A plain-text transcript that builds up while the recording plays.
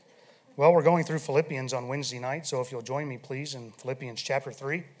Well, we're going through Philippians on Wednesday night, so if you'll join me, please, in Philippians chapter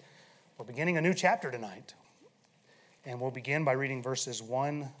 3. We're beginning a new chapter tonight, and we'll begin by reading verses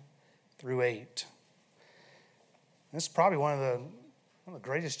 1 through 8. This is probably one of the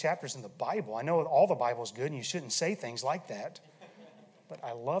greatest chapters in the Bible. I know all the Bible is good, and you shouldn't say things like that, but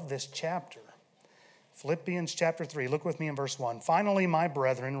I love this chapter. Philippians chapter 3, look with me in verse 1. Finally, my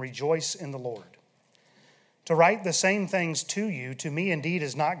brethren, rejoice in the Lord. To write the same things to you, to me indeed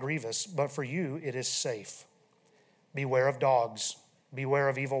is not grievous, but for you it is safe. Beware of dogs, beware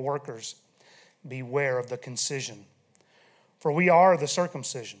of evil workers, beware of the concision. For we are the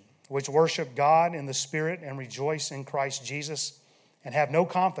circumcision, which worship God in the Spirit and rejoice in Christ Jesus, and have no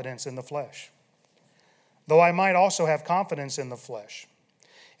confidence in the flesh. Though I might also have confidence in the flesh.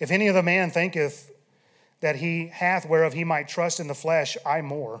 If any of the man thinketh that he hath whereof he might trust in the flesh, I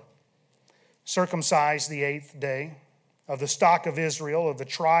more. Circumcised the 8th day, of the stock of Israel, of the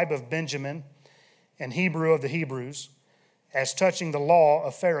tribe of Benjamin, and Hebrew of the Hebrews, as touching the law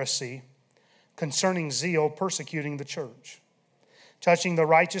of Pharisee, concerning zeal persecuting the church, touching the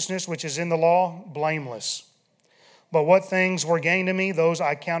righteousness which is in the law, blameless. But what things were gained to me, those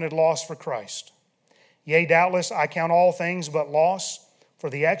I counted loss for Christ. Yea, doubtless I count all things but loss for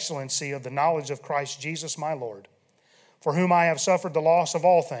the excellency of the knowledge of Christ Jesus my Lord, for whom I have suffered the loss of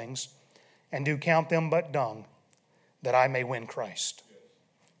all things, and do count them but dung, that I may win Christ.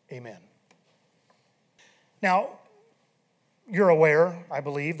 Amen. Now, you're aware, I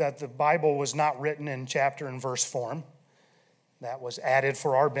believe, that the Bible was not written in chapter and verse form. That was added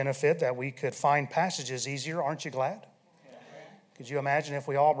for our benefit, that we could find passages easier. Aren't you glad? Could you imagine if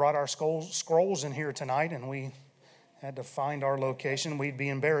we all brought our scrolls in here tonight and we had to find our location? We'd be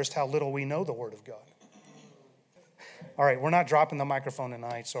embarrassed how little we know the Word of God. All right, we're not dropping the microphone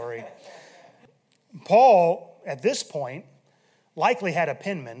tonight, sorry. Paul, at this point, likely had a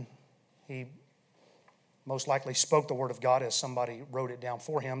penman. He most likely spoke the word of God as somebody wrote it down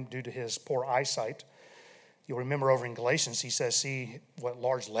for him due to his poor eyesight. You'll remember over in Galatians, he says, see what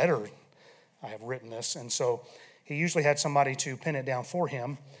large letter I have written this. And so he usually had somebody to pen it down for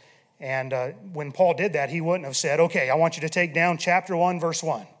him. And when Paul did that, he wouldn't have said, okay, I want you to take down chapter 1, verse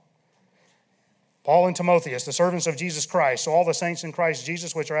 1. Paul and Timotheus, the servants of Jesus Christ, so all the saints in Christ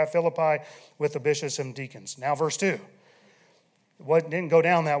Jesus, which are at Philippi, with the bishops and deacons. Now, verse 2. It didn't go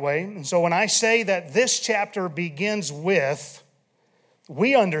down that way. And so when I say that this chapter begins with,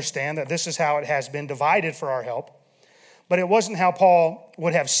 we understand that this is how it has been divided for our help. But it wasn't how Paul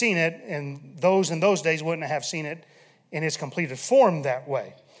would have seen it, and those in those days wouldn't have seen it in its completed form that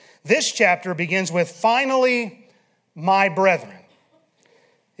way. This chapter begins with, finally, my brethren.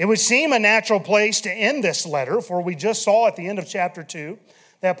 It would seem a natural place to end this letter, for we just saw at the end of chapter 2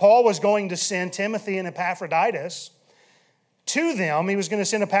 that Paul was going to send Timothy and Epaphroditus to them. He was going to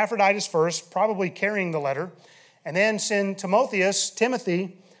send Epaphroditus first, probably carrying the letter, and then send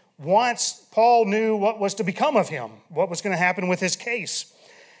Timothy, once Paul knew what was to become of him, what was going to happen with his case.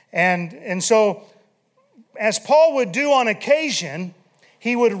 And so, as Paul would do on occasion,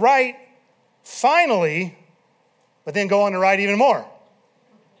 he would write, finally, but then go on to write even more.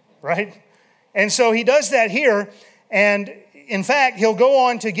 Right? And so he does that here. And in fact, he'll go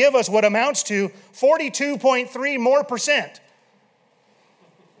on to give us what amounts to 42.3 more percent.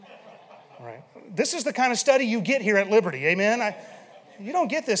 All right. This is the kind of study you get here at Liberty. Amen. You don't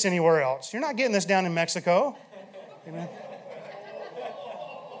get this anywhere else. You're not getting this down in Mexico. Amen.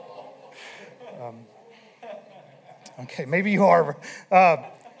 Okay, maybe you are.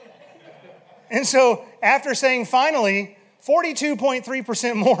 And so after saying finally,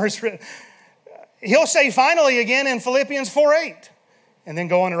 42.3% more is written. He'll say finally again in Philippians 4:8, and then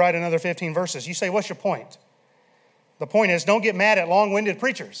go on to write another 15 verses. You say, what's your point? The point is, don't get mad at long-winded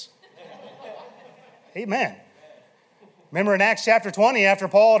preachers. Amen. Remember in Acts chapter 20, after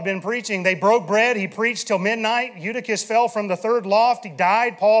Paul had been preaching, they broke bread. He preached till midnight. Eutychus fell from the 3rd loft. He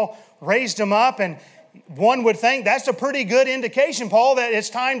died. Paul raised him up, and one would think that's a pretty good indication, Paul, that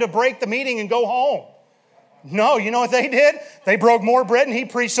it's time to break the meeting and go home. No, you know what they did? They broke more bread and he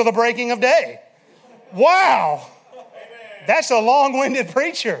preached till the breaking of day. Wow. That's a long-winded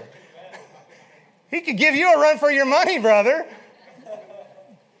preacher. He could give you a run for your money, brother.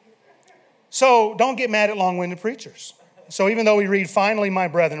 So don't get mad at long-winded preachers. So even though we read, finally, my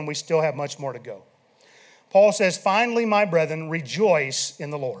brethren, we still have much more to go. Paul says, finally, my brethren, rejoice in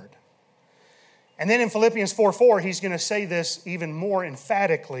the Lord. And then in Philippians 4:4, he's going to say this even more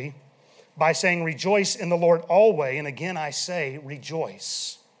emphatically by saying, rejoice in the Lord always. And again, I say,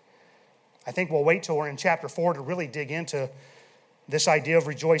 rejoice. I think we'll wait till we're in chapter 4 to really dig into this idea of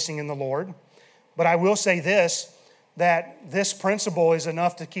rejoicing in the Lord. But I will say this, that this principle is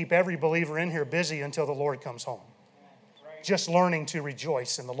enough to keep every believer in here busy until the Lord comes home. Just learning to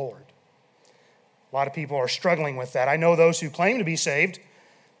rejoice in the Lord. A lot of people are struggling with that. I know those who claim to be saved,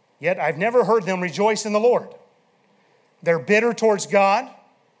 yet I've never heard them rejoice in the Lord. They're bitter towards God,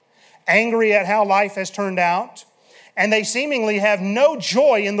 angry at how life has turned out, and they seemingly have no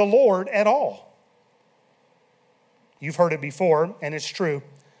joy in the Lord at all. You've heard it before, and it's true.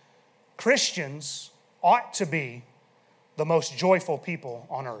 Christians ought to be the most joyful people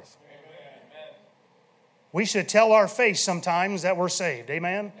on earth. Amen. We should tell our face sometimes that we're saved.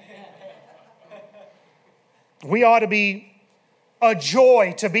 Amen? We ought to be a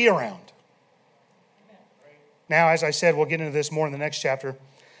joy to be around. Now, as I said, we'll get into this more in the next chapter.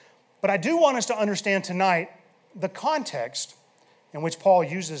 But I do want us to understand tonight the context in which Paul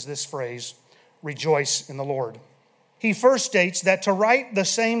uses this phrase, rejoice in the Lord. He first states that to write the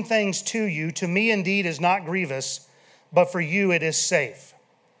same things to you, to me indeed is not grievous, but for you it is safe.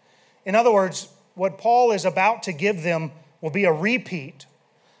 In other words, what Paul is about to give them will be a repeat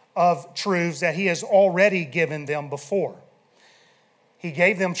of truths that he has already given them before. He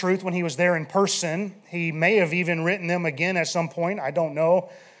gave them truth when he was there in person. He may have even written them again at some point. I don't know.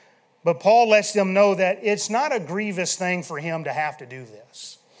 But Paul lets them know that it's not a grievous thing for him to have to do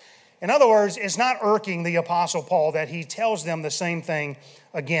this. In other words, it's not irking the Apostle Paul that he tells them the same thing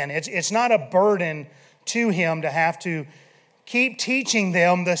again. It's not a burden to him to have to keep teaching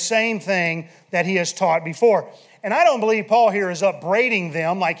them the same thing that he has taught before. And I don't believe Paul here is upbraiding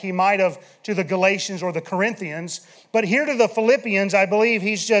them like he might have to the Galatians or the Corinthians. But here to the Philippians, I believe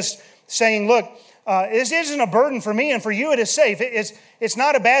he's just saying, look, this isn't a burden for me, and for you it is safe. It's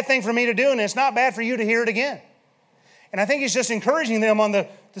not a bad thing for me to do, and it's not bad for you to hear it again. And I think he's just encouraging them on the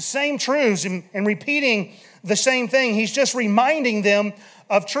same truths and repeating the same thing. He's just reminding them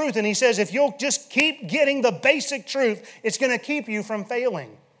of truth. And he says, if you'll just keep getting the basic truth, it's going to keep you from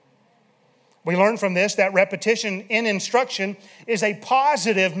failing. We learn from this that repetition in instruction is a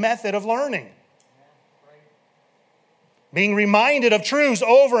positive method of learning. Being reminded of truths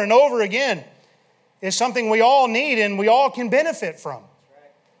over and over again is something we all need and we all can benefit from.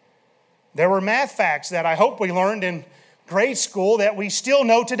 There were math facts that I hope we learned in grade school that we still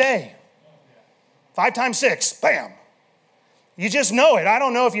know today. 5 times 6, bam. You just know it. I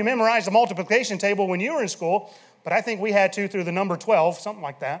don't know if you memorized the multiplication table when you were in school, but I think we had to through the number 12, something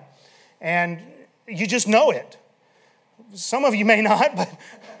like that. And you just know it. Some of you may not, but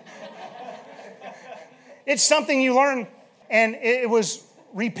it's something you learn. And it was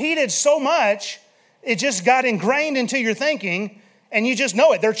repeated so much, it just got ingrained into your thinking, and you just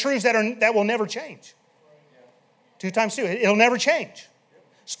know it. They're truths that will never change. 2 times 2, it'll never change.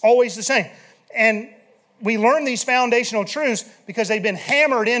 It's always the same. And we learn these foundational truths because they've been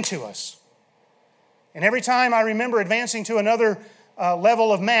hammered into us. And every time I remember advancing to another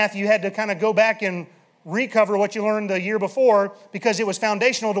level of math, you had to kind of go back and recover what you learned the year before because it was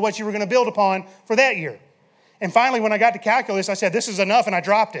foundational to what you were going to build upon for that year. And finally, when I got to calculus, I said, this is enough, and I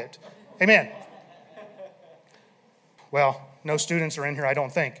dropped it. Amen. Well, no students are in here, I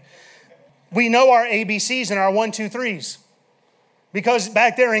don't think. We know our ABCs and our 1, 2, 3s. Because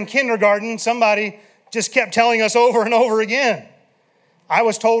back there in kindergarten, somebody just kept telling us over and over again. I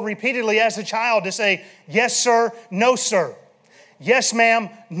was told repeatedly as a child to say, yes, sir, no, sir. Yes, ma'am,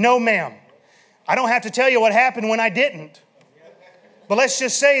 no, ma'am. I don't have to tell you what happened when I didn't. But let's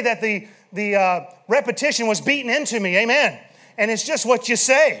just say that the repetition was beaten into me, amen. And it's just what you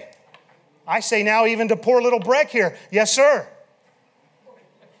say. I say now even to poor little Breck here, yes, sir.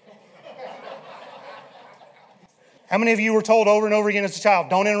 How many of you were told over and over again as a child,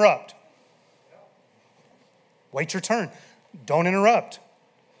 don't interrupt? Wait your turn. Don't interrupt.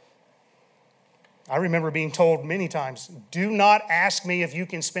 I remember being told many times, do not ask me if you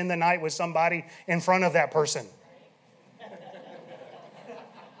can spend the night with somebody in front of that person.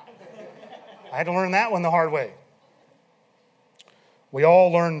 I had to learn that one the hard way. We all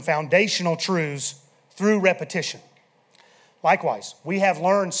learn foundational truths through repetition. Likewise, we have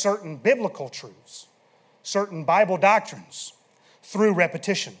learned certain biblical truths, certain Bible doctrines through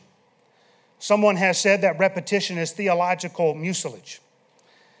repetition. Someone has said that repetition is theological mucilage.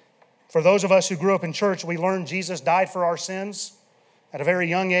 For those of us who grew up in church, we learned Jesus died for our sins at a very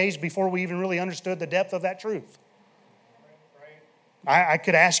young age before we even really understood the depth of that truth. I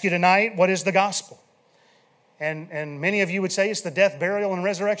could ask you tonight, what is the gospel? And many of you would say it's the death, burial, and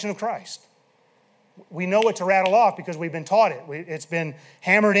resurrection of Christ. We know it to rattle off because we've been taught it. It's been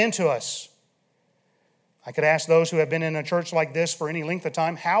hammered into us. I could ask those who have been in a church like this for any length of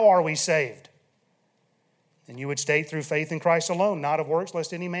time, how are we saved? And you would state through faith in Christ alone, not of works,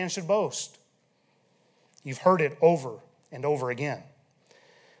 lest any man should boast. You've heard it over and over again.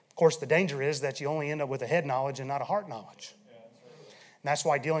 Of course, the danger is that you only end up with a head knowledge and not a heart knowledge. And that's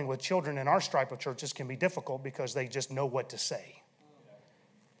why dealing with children in our stripe of churches can be difficult, because they just know what to say.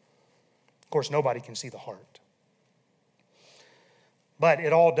 Of course, nobody can see the heart. But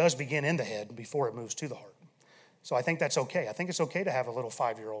it all does begin in the head before it moves to the heart. So I think that's okay. I think it's okay to have a little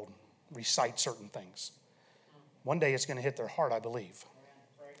 5-year-old recite certain things. One day it's going to hit their heart, I believe.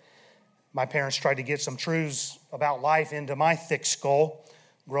 My parents tried to get some truths about life into my thick skull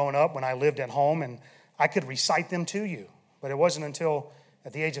growing up when I lived at home, and I could recite them to you. But it wasn't until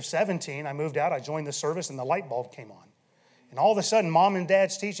at the age of 17, I moved out, I joined the service, and the light bulb came on. And all of a sudden, Mom and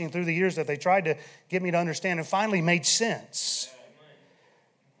Dad's teaching through the years that they tried to get me to understand, and finally made sense.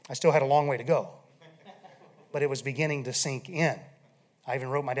 I still had a long way to go, but it was beginning to sink in. I even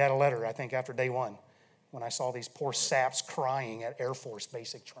wrote my dad a letter, I think, after day 1, when I saw these poor saps crying at Air Force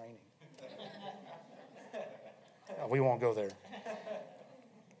basic training. We won't go there.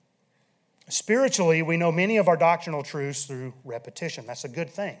 Spiritually, we know many of our doctrinal truths through repetition. That's a good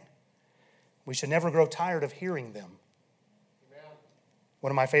thing. We should never grow tired of hearing them. Amen.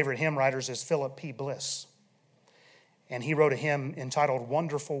 One of my favorite hymn writers is Philip P. Bliss. And he wrote a hymn entitled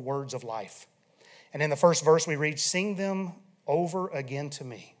Wonderful Words of Life. And in the first verse we read, "Sing them over again to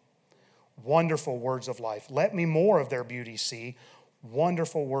me. Wonderful words of life. Let me more of their beauty see.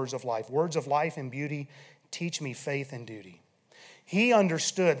 Wonderful words of life. Words of life and beauty, teach me faith and duty." He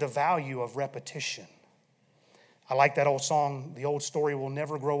understood the value of repetition. I like that old song, "The old story will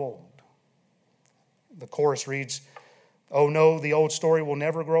never grow old." The chorus reads, "Oh no, the old story will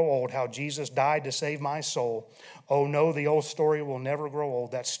never grow old, how Jesus died to save my soul. Oh no, the old story will never grow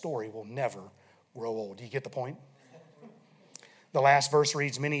old, that story will never grow old." Do you get the point? The last verse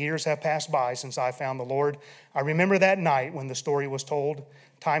reads, "Many years have passed by since I found the Lord. I remember that night when the story was told.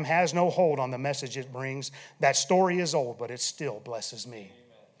 Time has no hold on the message it brings. That story is old, but it still blesses me."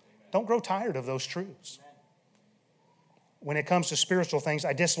 Amen. Don't grow tired of those truths. Amen. When it comes to spiritual things,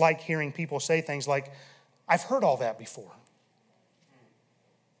 I dislike hearing people say things like, "I've heard all that before."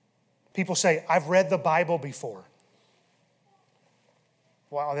 People say, "I've read the Bible before."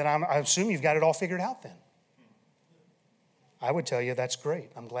 Well, then I assume you've got it all figured out then. I would tell you that's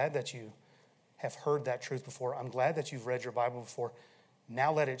great. I'm glad that you have heard that truth before. I'm glad that you've read your Bible before.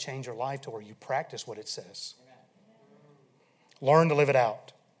 Now let it change your life to where you practice what it says. Learn to live it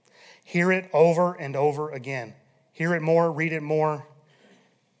out. Hear it over and over again. Hear it more, read it more.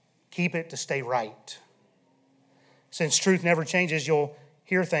 Keep it to stay right. Since truth never changes, you'll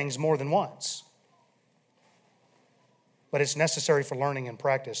hear things more than once. But it's necessary for learning and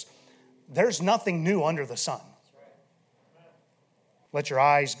practice. There's nothing new under the sun. Let your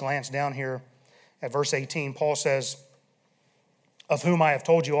eyes glance down here at verse 18. Paul says, "Of whom I have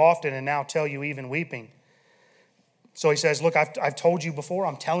told you often and now tell you even weeping." So he says, look, I've told you before,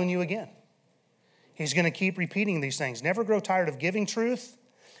 I'm telling you again. He's going to keep repeating these things. Never grow tired of giving truth.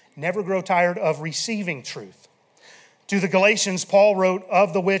 Never grow tired of receiving truth. To the Galatians, Paul wrote,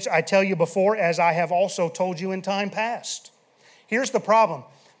 "Of the which I tell you before, as I have also told you in time past." Here's the problem.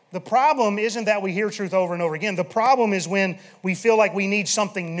 The problem isn't that we hear truth over and over again. The problem is when we feel like we need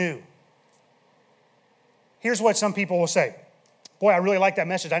something new. Here's what some people will say. "Boy, I really like that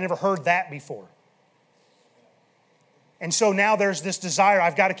message. I never heard that before." And so now there's this desire,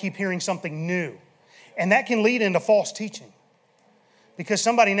 I've got to keep hearing something new. And that can lead into false teaching. Because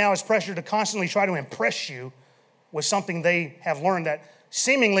somebody now is pressured to constantly try to impress you with something they have learned that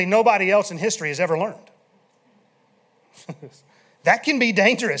seemingly nobody else in history has ever learned. That can be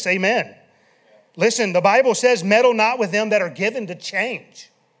dangerous, amen. Listen, the Bible says, "Meddle not with them that are given to change."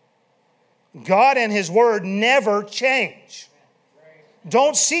 God and His Word never change.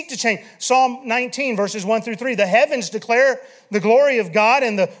 Don't seek to change. Psalm 19, verses 1 through 3. "The heavens declare the glory of God,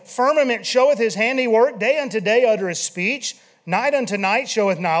 and the firmament showeth His handiwork. Day unto day uttereth speech. Night unto night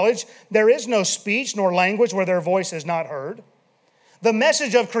showeth knowledge. There is no speech nor language where their voice is not heard." The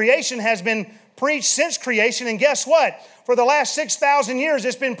message of creation has been preached since creation, and guess what? For the last 6,000 years,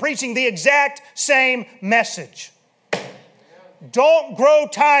 it's been preaching the exact same message. Don't grow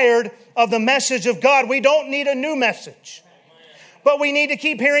tired of the message of God. We don't need a new message. But we need to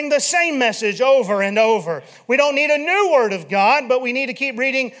keep hearing the same message over and over. We don't need a new word of God, but we need to keep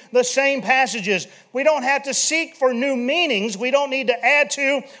reading the same passages. We don't have to seek for new meanings. We don't need to add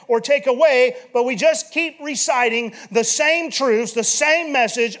to or take away, but we just keep reciting the same truths, the same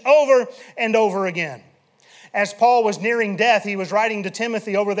message over and over again. As Paul was nearing death, he was writing to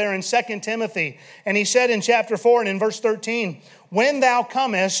Timothy over there in 2 Timothy. And he said in chapter 4 and in verse 13, "When thou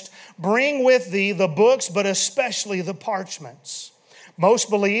comest, bring with thee the books, but especially the parchments, Most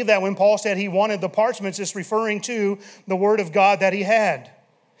believe that when Paul said he wanted the parchments, it's referring to the Word of God that he had.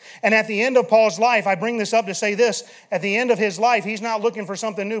 And at the end of Paul's life, I bring this up to say this, at the end of his life, he's not looking for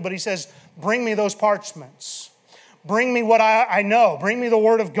something new, but he says, bring me those parchments. Bring me what I know. Bring me the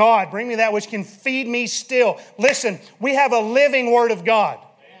Word of God. Bring me that which can feed me still. Listen, we have a living Word of God.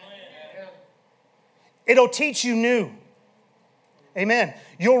 It'll teach you new. Amen.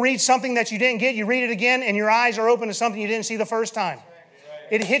 You'll read something that you didn't get. You read it again and your eyes are open to something you didn't see the first time.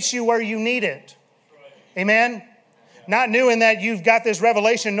 It hits you where you need it. Amen. Not new in that you've got this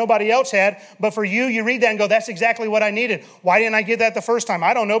revelation nobody else had, but for you, you read that and go, that's exactly what I needed. Why didn't I get that the first time?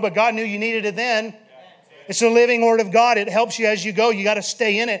 I don't know, but God knew you needed it then. It's the living Word of God. It helps you as you go. You got to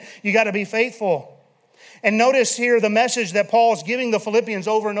stay in it. You got to be faithful. And notice here the message that Paul's giving the Philippians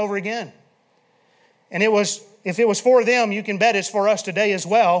over and over again. And if it was for them, you can bet it's for us today as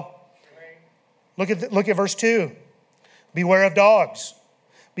well. Look at verse 2. Beware of dogs.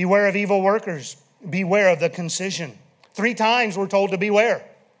 Beware of evil workers. Beware of the concision. 3 times we're told to beware.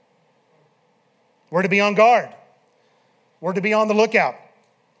 We're to be on guard. We're to be on the lookout.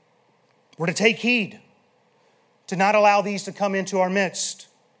 We're to take heed to not allow these to come into our midst.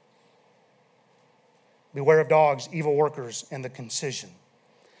 Beware of dogs, evil workers, and the concision.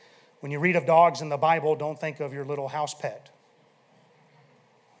 When you read of dogs in the Bible, don't think of your little house pet.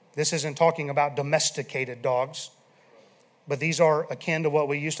 This isn't talking about domesticated dogs, but these are akin to what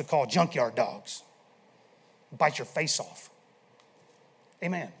we used to call junkyard dogs. Bite your face off.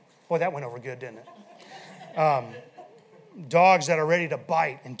 Amen. Boy, that went over good, didn't it? Dogs that are ready to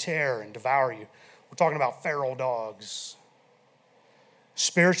bite and tear and devour you. We're talking about feral dogs.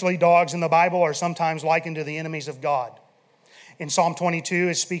 Spiritually, dogs in the Bible are sometimes likened to the enemies of God. In Psalm 22,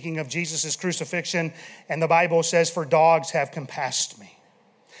 it's speaking of Jesus' crucifixion, and the Bible says, for dogs have compassed me.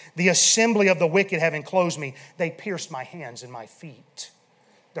 The assembly of the wicked have enclosed me. They pierced my hands and my feet.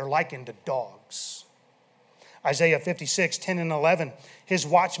 They're likened to dogs. Isaiah 56, 10 and 11, his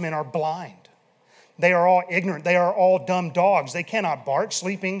watchmen are blind. They are all ignorant. They are all dumb dogs. They cannot bark,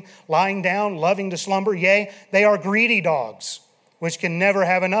 sleeping, lying down, loving to slumber. Yea, they are greedy dogs, which can never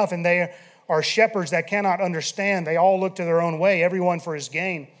have enough. And they are shepherds that cannot understand. They all look to their own way, everyone for his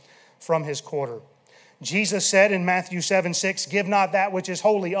gain from his quarter. Jesus said in Matthew 7, 6, give not that which is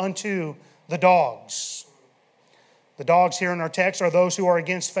holy unto the dogs. The dogs here in our text are those who are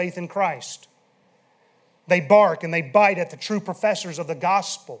against faith in Christ. They bark and they bite at the true professors of the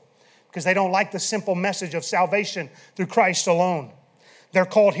gospel because they don't like the simple message of salvation through Christ alone. They're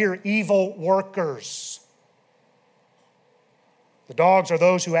called here evil workers. The dogs are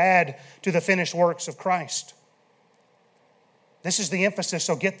those who add to the finished works of Christ. This is the emphasis,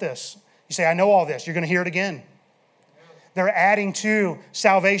 so get this. You say, I know all this. You're going to hear it again. They're adding to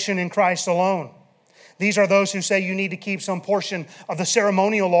salvation in Christ alone. These are those who say you need to keep some portion of the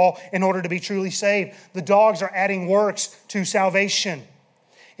ceremonial law in order to be truly saved. The dogs are adding works to salvation.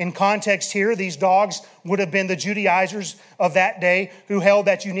 In context here, these dogs would have been the Judaizers of that day who held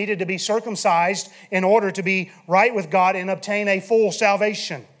that you needed to be circumcised in order to be right with God and obtain a full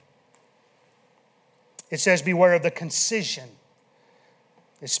salvation. It says, beware of the concision.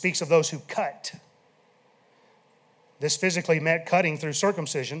 It speaks of those who cut. This physically meant cutting through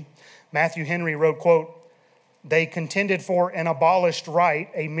circumcision. Matthew Henry wrote, quote, they contended for an abolished rite,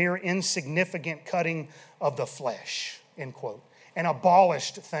 a mere insignificant cutting of the flesh, end quote. An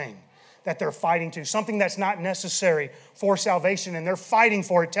abolished thing that they're fighting to, something that's not necessary for salvation, and they're fighting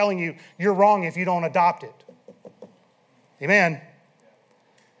for it, telling you you're wrong if you don't adopt it. Amen.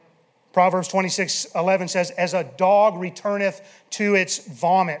 Proverbs 26:11 says, as a dog returneth to its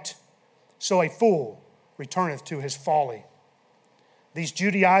vomit, so a fool returneth to his folly. These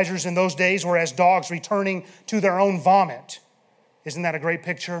Judaizers in those days were as dogs returning to their own vomit. Isn't that a great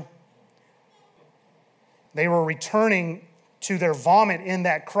picture? They were returning to their vomit in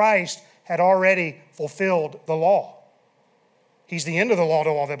that Christ had already fulfilled the law. He's the end of the law to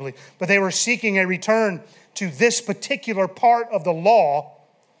all that believe. But they were seeking a return to this particular part of the law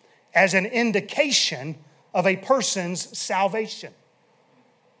as an indication of a person's salvation.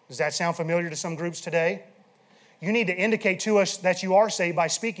 Does that sound familiar to some groups today? You need to indicate to us that you are saved by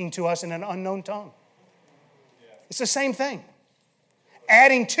speaking to us in an unknown tongue. It's the same thing.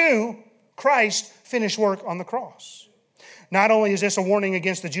 Adding to Christ's finished work on the cross. Not only is this a warning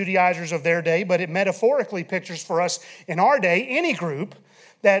against the Judaizers of their day, but it metaphorically pictures for us in our day any group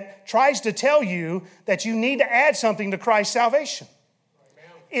that tries to tell you that you need to add something to Christ's salvation.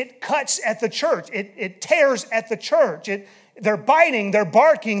 It cuts at the church. It tears at the church. They're biting, they're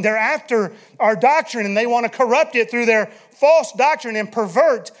barking, they're after our doctrine, and they want to corrupt it through their false doctrine and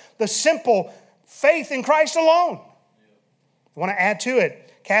pervert the simple faith in Christ alone. I want to add to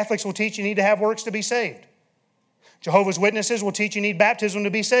it. Catholics will teach you need to have works to be saved. Jehovah's Witnesses will teach you need baptism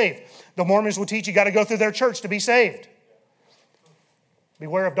to be saved. The Mormons will teach you got to go through their church to be saved.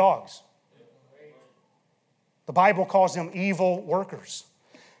 Beware of dogs. The Bible calls them evil workers.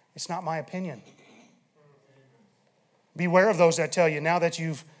 It's not my opinion. Beware of those that tell you, now that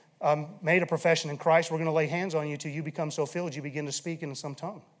you've made a profession in Christ, we're going to lay hands on you till you become so filled you begin to speak in some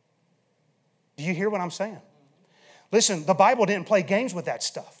tongue. Do you hear what I'm saying? Listen, the Bible didn't play games with that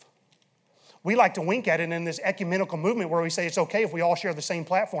stuff. We like to wink at it in this ecumenical movement where we say it's okay if we all share the same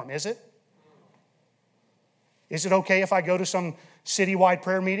platform. Is it? Is it okay if I go to some citywide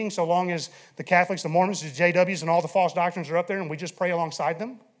prayer meeting so long as the Catholics, the Mormons, the JWs, and all the false doctrines are up there and we just pray alongside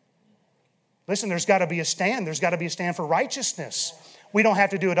them? Listen, there's got to be a stand. There's got to be a stand for righteousness. We don't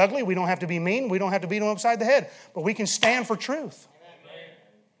have to do it ugly. We don't have to be mean. We don't have to beat them upside the head. But we can stand for truth.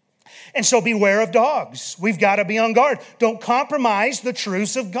 And so beware of dogs. We've got to be on guard. Don't compromise the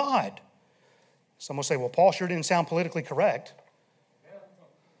truths of God. Some will say, well, Paul sure didn't sound politically correct.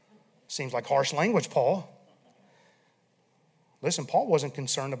 Seems like harsh language, Paul. Listen, Paul wasn't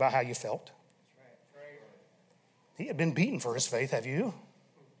concerned about how you felt. He had been beaten for his faith, have you?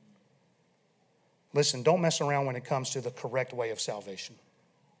 Listen, don't mess around when it comes to the correct way of salvation.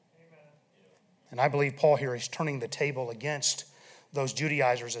 And I believe Paul here is turning the table against those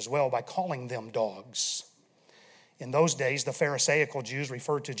Judaizers as well by calling them dogs. In those days, the Pharisaical Jews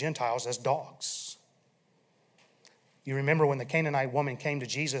referred to Gentiles as dogs. You remember when the Canaanite woman came to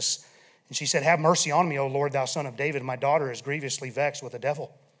Jesus and she said, "Have mercy on me, O Lord, thou son of David. My daughter is grievously vexed with the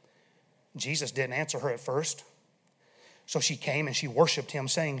devil." Jesus didn't answer her at first. So she came and she worshiped him,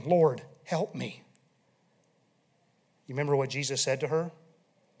 saying, "Lord, help me." You remember what Jesus said to her?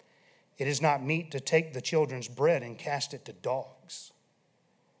 "It is not meet to take the children's bread and cast it to dogs."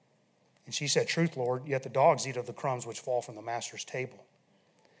 And she said, "Truth, Lord, yet the dogs eat of the crumbs which fall from the master's table."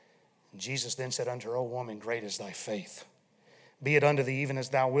 And Jesus then said unto her, "O woman, great is thy faith. Be it unto thee even as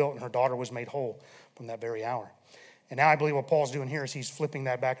thou wilt." And her daughter was made whole from that very hour. And now I believe what Paul's doing here is he's flipping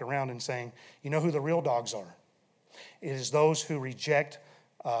that back around and saying, you know who the real dogs are? It is those who reject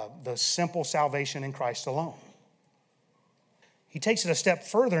the simple salvation in Christ alone. He takes it a step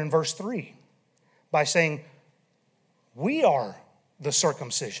further in verse 3 by saying, we are the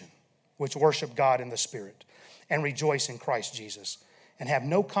circumcision which worship God in the Spirit and rejoice in Christ Jesus and have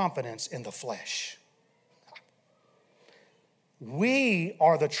no confidence in the flesh. We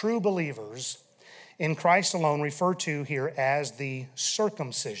are the true believers in Christ alone, referred to here as the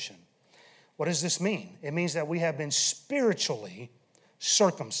circumcision. What does this mean? It means that we have been spiritually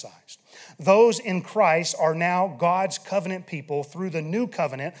circumcised. Those in Christ are now God's covenant people through the new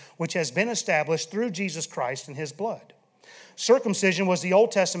covenant, which has been established through Jesus Christ and his blood. Circumcision was the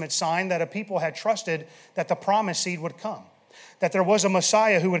Old Testament sign that a people had trusted that the promised seed would come, that there was a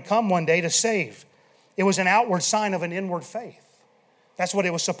Messiah who would come one day to save. It was an outward sign of an inward faith. That's what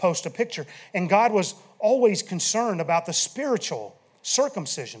it was supposed to picture. And God was always concerned about the spiritual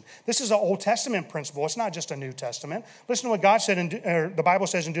circumcision. This is an Old Testament principle. It's not just a New Testament. Listen to what God said, the Bible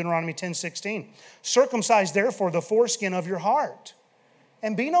says in Deuteronomy 10:16. "Circumcise therefore the foreskin of your heart,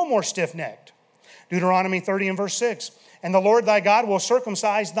 and be no more stiff-necked." Deuteronomy 30 and verse 6. "And the Lord thy God will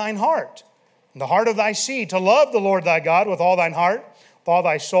circumcise thine heart, and the heart of thy seed, to love the Lord thy God with all thine heart, with all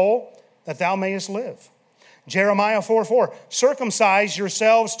thy soul, that thou mayest live." Jeremiah 4:4. "Circumcise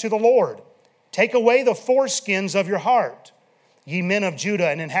yourselves to the Lord. Take away the foreskins of your heart, ye men of Judah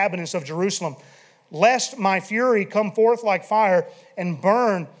and inhabitants of Jerusalem, lest my fury come forth like fire and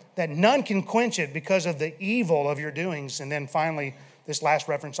burn, that none can quench it because of the evil of your doings." And then finally, this last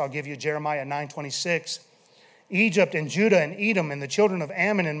reference I'll give you, Jeremiah 9:26. "Egypt and Judah and Edom and the children of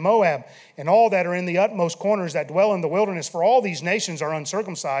Ammon and Moab and all that are in the utmost corners that dwell in the wilderness, for all these nations are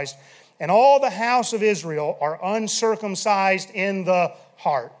uncircumcised, and all the house of Israel are uncircumcised in the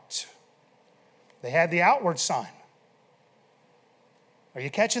heart." They had the outward sign. Are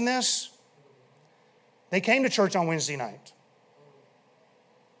you catching this? They came to church on Wednesday night.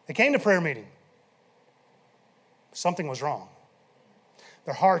 They came to prayer meeting. Something was wrong.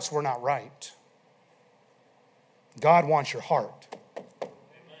 Their hearts were not right. God wants your heart.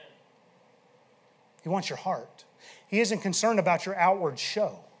 He wants your heart. He isn't concerned about your outward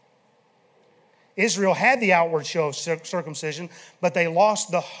show. Israel had the outward show of circumcision, but they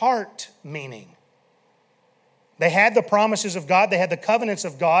lost the heart meaning. They had the promises of God, they had the covenants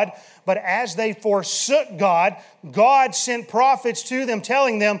of God, but as they forsook God, God sent prophets to them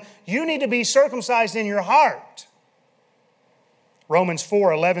telling them, you need to be circumcised in your heart. Romans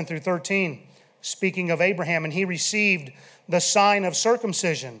 4:11 through 13, speaking of Abraham, "And he received the sign of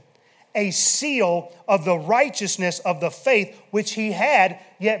circumcision a seal of the righteousness of the faith which he had,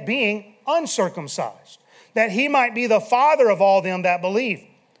 yet being uncircumcised, that he might be the father of all them that believe,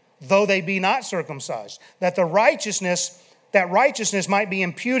 though they be not circumcised, that righteousness might be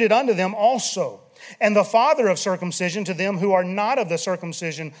imputed unto them also, and the father of circumcision to them who are not of the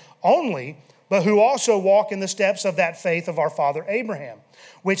circumcision only, but who also walk in the steps of that faith of our father Abraham,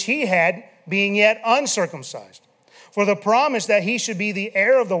 which he had, being yet uncircumcised. For the promise that he should be the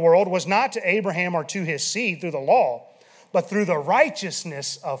heir of the world was not to Abraham or to his seed through the law, but through the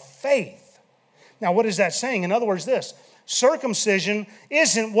righteousness of faith. Now, what is that saying? In other words, this: circumcision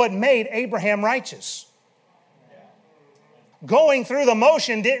isn't what made Abraham righteous. Going through the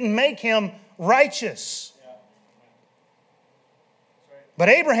motion didn't make him righteous. But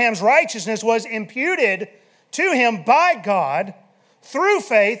Abraham's righteousness was imputed to him by God through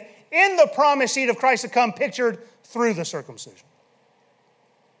faith in the promised seed of Christ to come, pictured through the circumcision.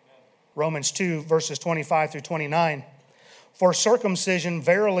 Romans 2, verses 25 through 29. For circumcision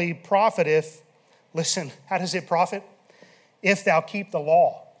verily profiteth, listen, how does it profit? If thou keep the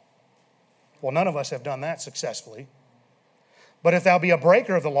law. Well, none of us have done that successfully. But if thou be a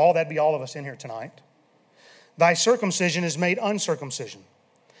breaker of the law, that'd be all of us in here tonight, thy circumcision is made uncircumcision.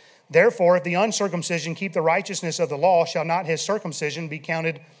 Therefore, if the uncircumcision keep the righteousness of the law, shall not his uncircumcision be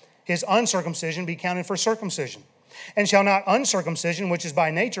counted for circumcision? And shall not uncircumcision, which is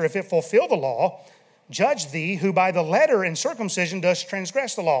by nature, if it fulfill the law, judge thee, who by the letter in circumcision does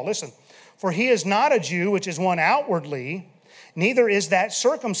transgress the law? Listen, for he is not a Jew, which is one outwardly, neither is that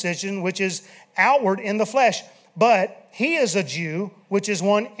circumcision, which is outward in the flesh, but he is a Jew, which is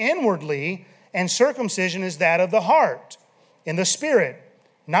one inwardly, and circumcision is that of the heart, in the spirit,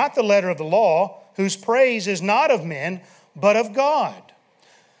 not the letter of the law, whose praise is not of men, but of God.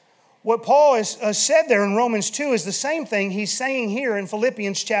 What Paul has said there in Romans 2 is the same thing he's saying here in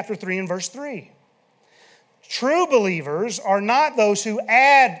Philippians chapter 3 and verse 3. True believers are not those who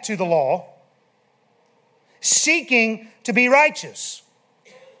add to the law, seeking to be righteous.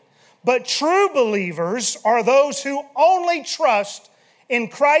 But true believers are those who only trust in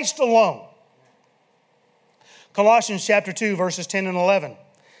Christ alone. Colossians chapter 2, verses 10 and 11.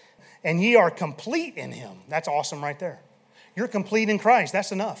 And ye are complete in him. That's awesome right there. You're complete in Christ.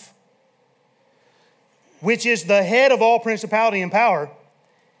 That's enough. Which is the head of all principality and power.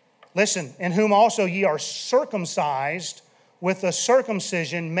 Listen, in whom also ye are circumcised with the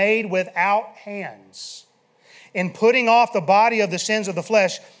circumcision made without hands, in putting off the body of the sins of the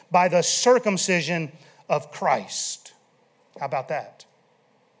flesh by the circumcision of Christ. How about that?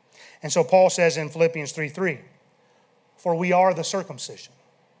 And so Paul says in Philippians 3:3, for we are the circumcision.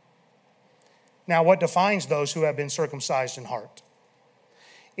 Now, what defines those who have been circumcised in heart?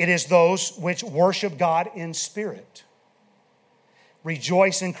 It is those which worship God in spirit,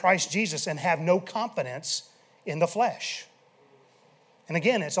 rejoice in Christ Jesus, and have no confidence in the flesh. And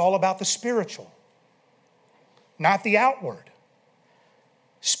again, it's all about the spiritual, not the outward.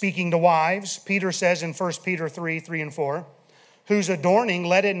 Speaking to wives, Peter says in 1 Peter 3 and 4, whose adorning,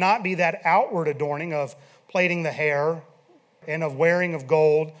 let it not be that outward adorning of plaiting the hair and of wearing of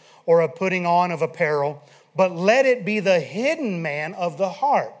gold or of putting on of apparel, but let it be the hidden man of the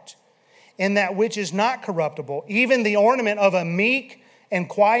heart, in that which is not corruptible, even the ornament of a meek and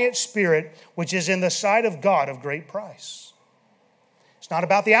quiet spirit, which is in the sight of God of great price. It's not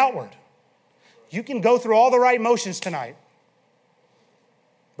about the outward. You can go through all the right motions tonight,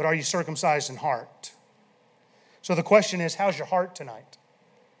 but are you circumcised in heart? So the question is, how's your heart tonight?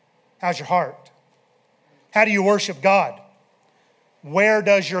 How's your heart? How do you worship God? Where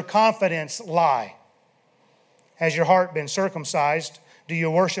does your confidence lie? Has your heart been circumcised? Do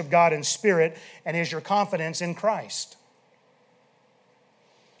you worship God in spirit? And is your confidence in Christ?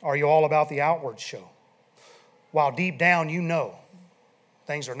 Are you all about the outward show? While deep down you know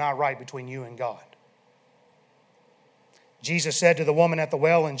things are not right between you and God. Jesus said to the woman at the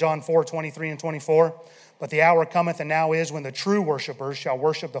well in John 4:23 and 24, but the hour cometh and now is when the true worshipers shall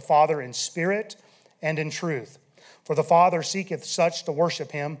worship the Father in spirit and in truth. For the Father seeketh such to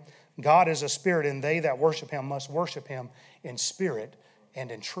worship him. God is a spirit, and they that worship him must worship him in spirit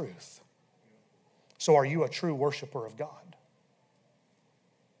and in truth. So are you a true worshiper of God?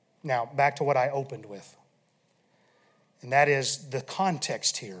 Now, back to what I opened with. And that is the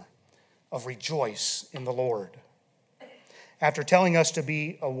context here of rejoice in the Lord. After telling us to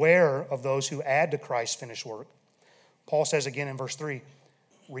be aware of those who add to Christ's finished work, Paul says again in verse 3,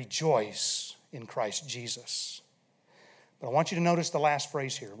 rejoice in Christ Jesus. But I want you to notice the last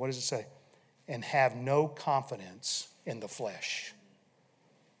phrase here. What does it say? And have no confidence in the flesh.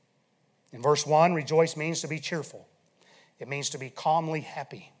 In verse 1, rejoice means to be cheerful. It means to be calmly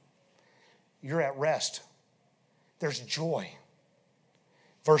happy. you're at rest. There's joy.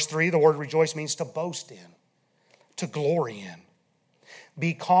 Verse 3, the word rejoice means to boast in, to glory in.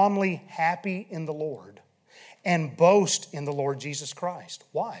 Be calmly happy in the Lord and boast in the Lord Jesus Christ.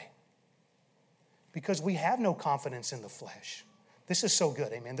 Why? Because we have no confidence in the flesh. This is so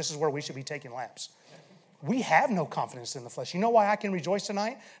good, amen. This is where we should be taking laps. We have no confidence in the flesh. You know why I can rejoice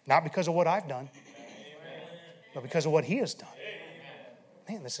tonight? Not because of what I've done, but because of what He has done.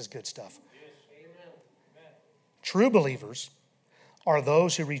 Man, this is good stuff. True believers are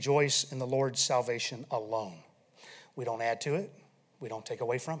those who rejoice in the Lord's salvation alone. We don't add to it. We don't take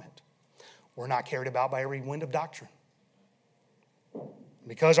away from it. We're not carried about by every wind of doctrine.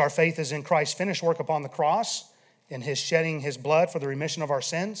 Because our faith is in Christ's finished work upon the cross, in His shedding His blood for the remission of our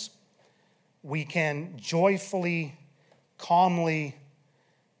sins, we can joyfully, calmly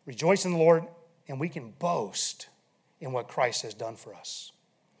rejoice in the Lord, and we can boast in what Christ has done for us.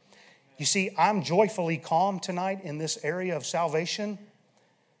 You see, I'm joyfully calm tonight in this area of salvation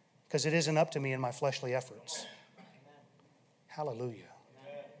because it isn't up to me in my fleshly efforts. Hallelujah.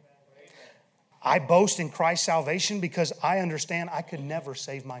 I boast in Christ's salvation because I understand I could never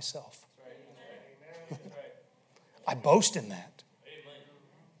save myself. I boast in that.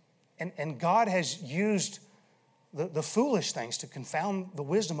 And God has used the foolish things to confound the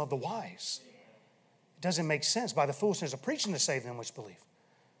wisdom of the wise. It doesn't make sense by the foolishness of preaching to save them which believe.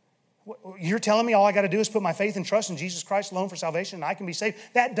 You're telling me all I got to do is put my faith and trust in Jesus Christ alone for salvation and I can be saved?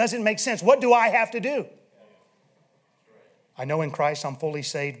 That doesn't make sense. What do I have to do? I know in Christ I'm fully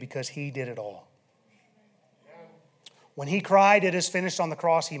saved because He did it all. When He cried, "It is finished" on the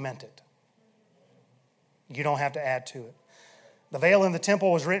cross, He meant it. You don't have to add to it. The veil in the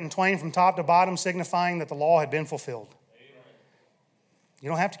temple was written twain from top to bottom, signifying that the law had been fulfilled. You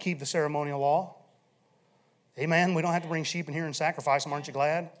don't have to keep the ceremonial law. Amen. We don't have to bring sheep in here and sacrifice them. Aren't you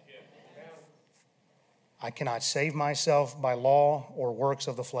glad? I cannot save myself by law or works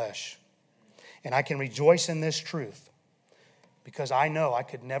of the flesh. And I can rejoice in this truth because I know I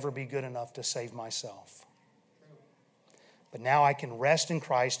could never be good enough to save myself. But now I can rest in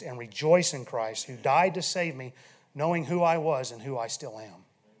Christ and rejoice in Christ who died to save me, knowing who I was and who I still am.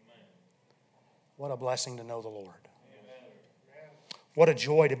 What a blessing to know the Lord. What a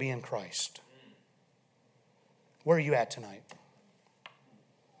joy to be in Christ. Where are you at tonight?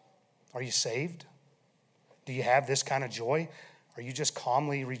 Are you saved? Do you have this kind of joy? Are you just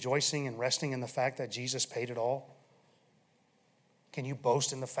calmly rejoicing and resting in the fact that Jesus paid it all? Can you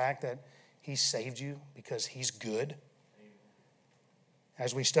boast in the fact that He saved you because He's good?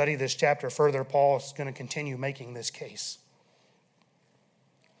 As we study this chapter further, Paul is going to continue making this case.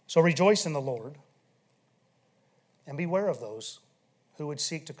 So rejoice in the Lord and beware of those who would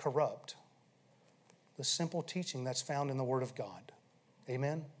seek to corrupt the simple teaching that's found in the Word of God.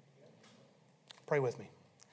 Amen? Pray with me.